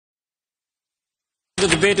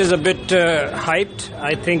debate is a bit hyped.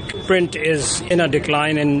 I think print is in a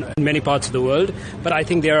decline in many parts of the world, but I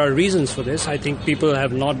think there are reasons for this. I think people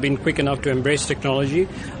have not been quick enough to embrace technology.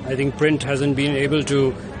 I think print hasn't been able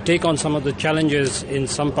to take on some of the challenges in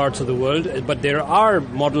some parts of the world, but there are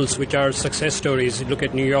models which are success stories. Look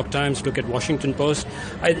at New York Times, look at Washington Post.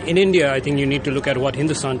 In India, I think you need to look at what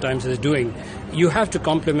Hindustan Times is doing. You have to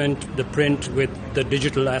complement the print with the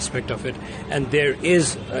digital aspect of it. And there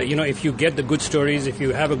is, if you get the good stories, if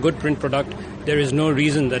you have a good print product, there is no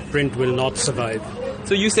reason that print will not survive.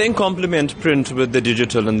 So you're saying complement print with the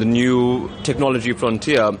digital and the new technology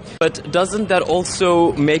frontier, but doesn't that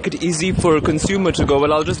also make it easy for a consumer to go,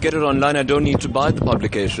 well, I'll just get it online, I don't need to buy the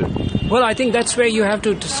publication? Well, I think that's where you have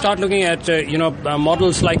to start looking at,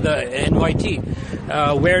 models like the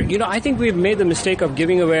NYT, where, I think we've made the mistake of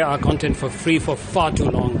giving away our content for free for far too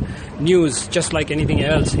long. News, just like anything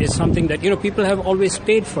else, is something that, people have always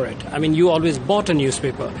paid for it. I mean, you always bought a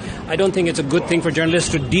newspaper. I don't think it's a good thing for journalists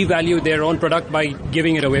to devalue their own product by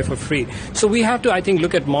giving it away for free. So we have to, I think,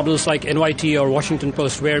 look at models like NYT or Washington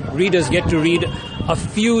Post, where readers get to read a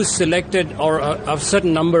few selected or a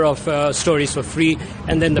certain number of stories for free,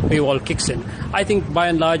 and then the paywall kicks in. I think, by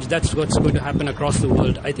and large, that's what's going to happen across the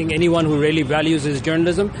world. I think anyone who really values his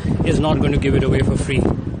journalism is not going to give it away for free.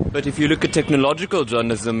 But if you look at technological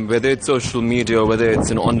journalism, whether it's social media or whether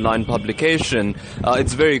it's an online publication,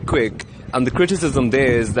 it's very quick. And the criticism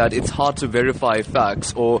there is that it's hard to verify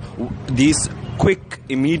facts, or these quick,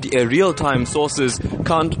 immediate, real-time sources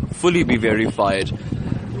can't fully be verified.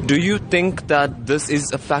 Do you think that this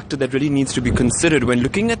is a factor that really needs to be considered when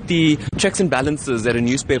looking at the checks and balances that a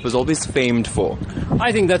newspaper is always famed for?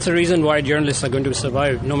 I think that's the reason why journalists are going to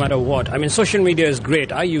survive no matter what. I mean, social media is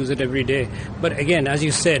great. I use it every day. But again, as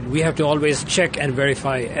you said, we have to always check and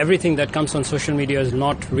verify. Everything that comes on social media is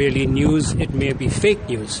not really news. It may be fake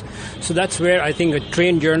news. So that's where I think a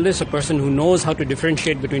trained journalist, a person who knows how to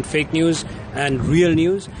differentiate between fake news and real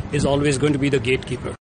news, is always going to be the gatekeeper.